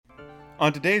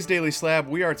On today's Daily Slab,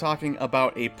 we are talking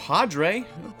about a Padre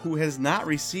who has not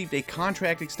received a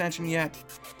contract extension yet,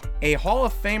 a Hall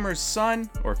of Famer's son,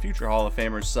 or future Hall of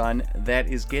Famer's son, that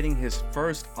is getting his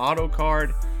first auto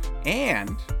card,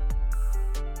 and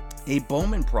a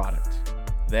Bowman product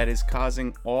that is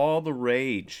causing all the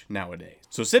rage nowadays.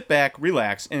 So sit back,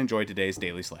 relax, and enjoy today's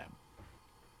Daily Slab.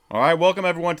 Alright, welcome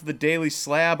everyone to the Daily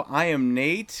Slab. I am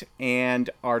Nate, and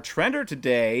our trender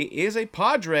today is a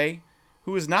Padre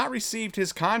who has not received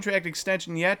his contract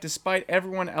extension yet, despite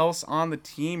everyone else on the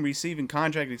team receiving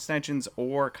contract extensions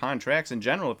or contracts in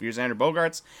general if you're Xander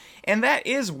Bogaerts, and that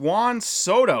is Juan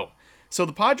Soto. So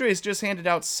the Padres just handed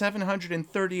out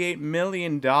 $738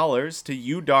 million to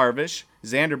Yu Darvish,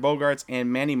 Xander Bogaerts,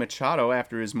 and Manny Machado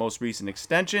after his most recent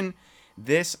extension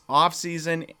this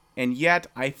offseason, and yet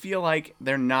I feel like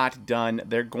they're not done.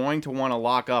 They're going to want to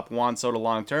lock up Juan Soto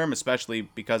long term, especially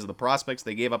because of the prospects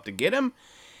they gave up to get him.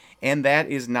 And that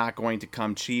is not going to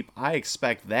come cheap. I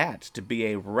expect that to be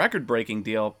a record-breaking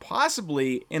deal,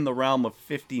 possibly in the realm of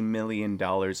 $50 million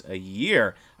a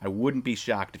year. I wouldn't be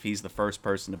shocked if he's the first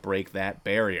person to break that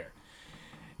barrier.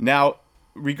 Now,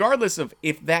 regardless of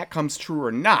if that comes true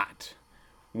or not,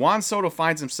 Juan Soto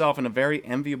finds himself in a very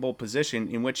enviable position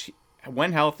in which,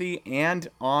 when healthy and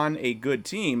on a good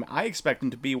team, I expect him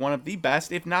to be one of the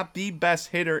best, if not the best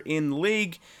hitter in the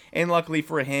league. And luckily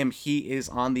for him, he is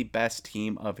on the best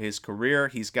team of his career.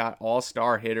 He's got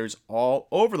all-star hitters all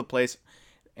over the place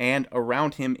and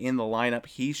around him in the lineup.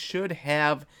 He should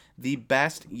have the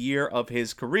best year of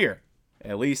his career.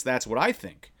 At least that's what I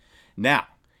think. Now,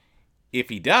 if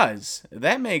he does,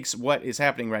 that makes what is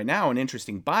happening right now an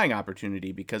interesting buying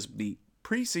opportunity because the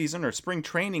preseason or spring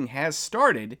training has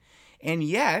started, and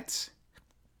yet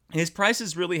his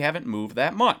prices really haven't moved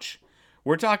that much.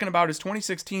 We're talking about his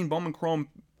 2016 Bowman Chrome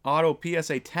Auto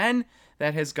PSA 10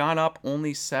 that has gone up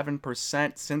only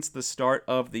 7% since the start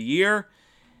of the year.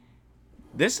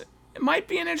 This might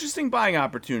be an interesting buying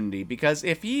opportunity because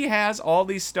if he has all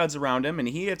these studs around him and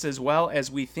he hits as well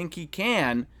as we think he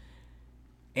can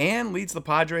and leads the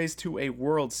Padres to a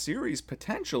World Series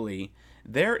potentially,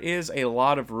 there is a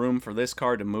lot of room for this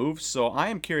card to move, so I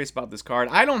am curious about this card.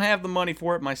 I don't have the money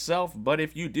for it myself, but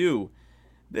if you do,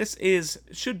 this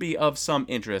should be of some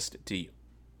interest to you.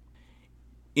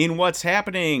 In what's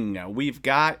happening, we've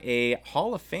got a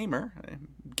Hall of Famer,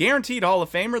 guaranteed Hall of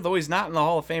Famer, though he's not in the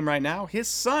Hall of Fame right now. His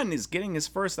son is getting his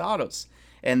first autos,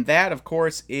 and that, of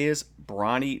course, is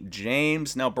Bronny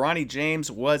James. Now, Bronny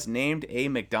James was named a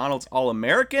McDonald's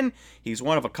All-American. He's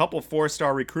one of a couple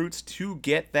four-star recruits to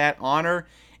get that honor,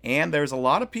 and there's a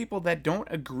lot of people that don't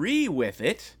agree with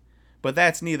it, but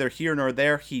that's neither here nor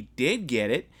there. He did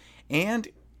get it, and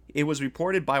it was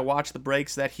reported by Watch the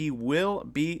Breaks that he will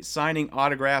be signing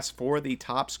autographs for the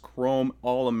Topps Chrome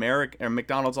All-American or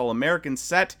McDonald's All-American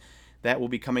set that will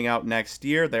be coming out next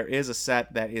year. There is a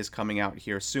set that is coming out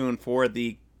here soon for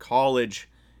the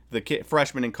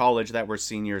freshmen in college that were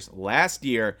seniors last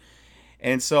year.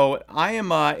 And so I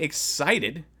am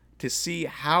excited to see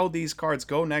how these cards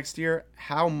go next year,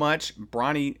 how much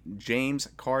Bronny James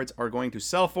cards are going to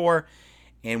sell for,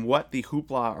 and what the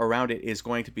hoopla around it is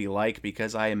going to be like,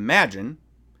 because I imagine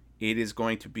it is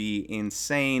going to be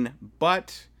insane,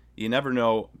 but you never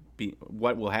know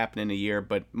what will happen in a year.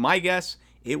 But my guess,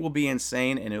 it will be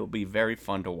insane, and it will be very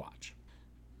fun to watch.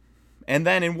 And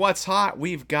then in What's Hot,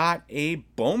 we've got a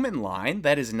Bowman line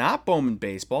that is not Bowman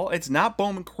Baseball, it's not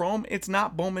Bowman Chrome, it's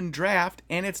not Bowman Draft,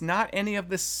 and it's not any of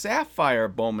the Sapphire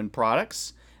Bowman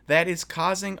products that is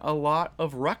causing a lot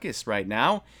of ruckus right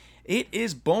now. It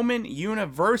is Bowman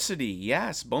University.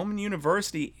 Yes, Bowman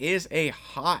University is a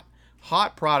hot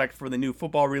product for the new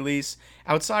football release.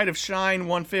 Outside of Shine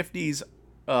 150's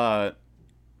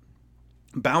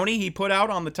bounty he put out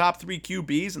on the top 3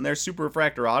 QBs and their super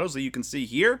refractor autos that you can see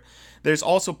here, there's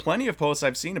also plenty of posts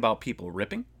I've seen about people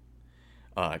ripping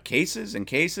cases and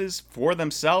cases for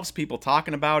themselves, people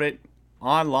talking about it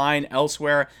online,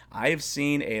 elsewhere. I've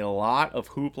seen a lot of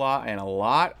hoopla and a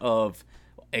lot of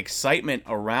excitement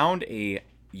around a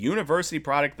university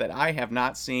product that I have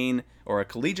not seen, or a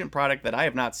collegiate product that I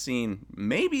have not seen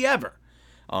maybe ever.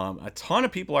 A ton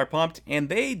of people are pumped, and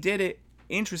they did an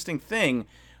interesting thing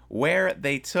where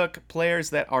they took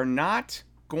players that are not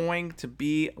going to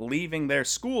be leaving their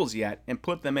schools yet and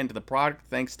put them into the product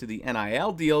thanks to the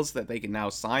NIL deals that they can now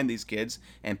sign these kids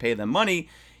and pay them money.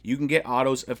 You can get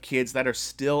autos of kids that are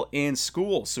still in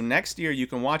school. So next year you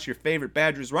can watch your favorite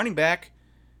Badgers running back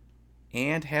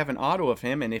and have an auto of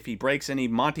him, and if he breaks any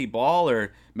Monty Ball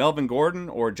or Melvin Gordon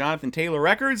or Jonathan Taylor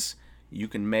records, you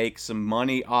can make some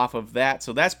money off of that.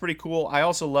 So that's pretty cool. I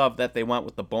also love that they went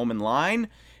with the Bowman line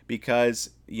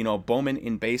because, you know, Bowman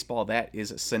in baseball, that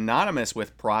is synonymous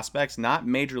with prospects, not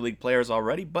major league players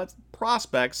already, but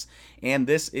prospects. And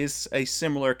this is a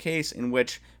similar case in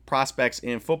which prospects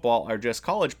in football are just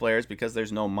college players because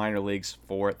there's no minor leagues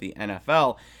for the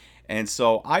NFL. And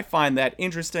so I find that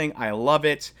interesting. I love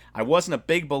it. I wasn't a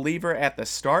big believer at the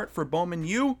start for Bowman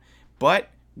U, but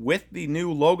with the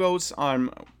new logos, on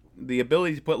the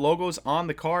ability to put logos on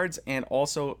the cards, and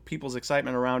also people's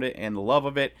excitement around it and the love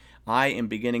of it, I am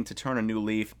beginning to turn a new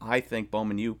leaf. I think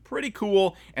Bowman U pretty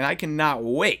cool, and I cannot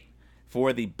wait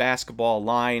for the basketball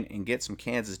line and get some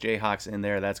Kansas Jayhawks in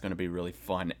there. That's going to be really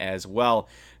fun as well.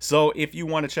 So if you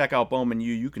want to check out Bowman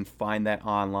U, you can find that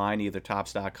online, either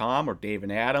Topps.com or Dave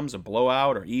and Adams or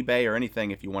Blowout or eBay or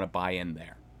anything if you want to buy in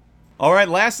there. All right,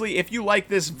 lastly, if you like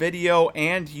this video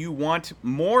and you want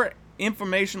more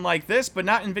information like this, but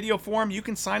not in video form, you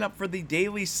can sign up for the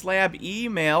Daily Slab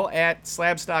email at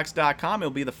slabstocks.com.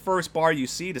 It'll be the first bar you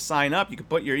see to sign up. You can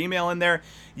put your email in there.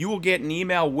 You will get an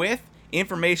email with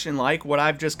information like what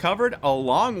I've just covered,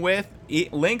 along with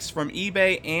links from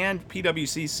eBay and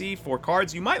PWCC for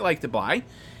cards you might like to buy,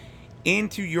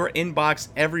 into your inbox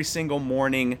every single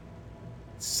morning,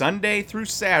 Sunday through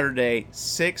Saturday,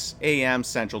 6 a.m.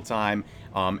 Central Time.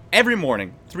 Every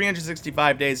morning,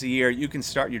 365 days a year, you can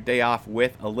start your day off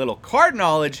with a little card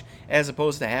knowledge as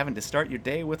opposed to having to start your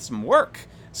day with some work.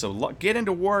 So get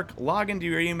into work, log into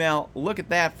your email, look at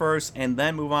that first, and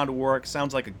then move on to work.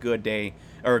 Sounds like a good day,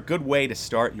 or a good way to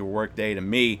start your work day to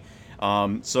me.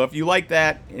 So if you like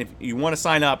that, if you want to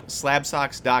sign up,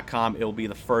 slabstocks.com, it'll be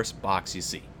the first box you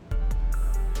see.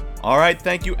 All right,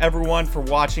 thank you everyone for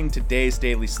watching today's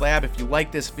Daily Slab. If you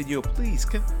like this video, please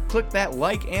click that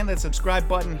like and that subscribe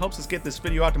button. It helps us get this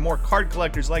video out to more card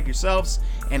collectors like yourselves.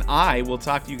 And I will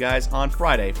talk to you guys on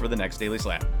Friday for the next Daily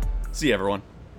Slab. See you, everyone.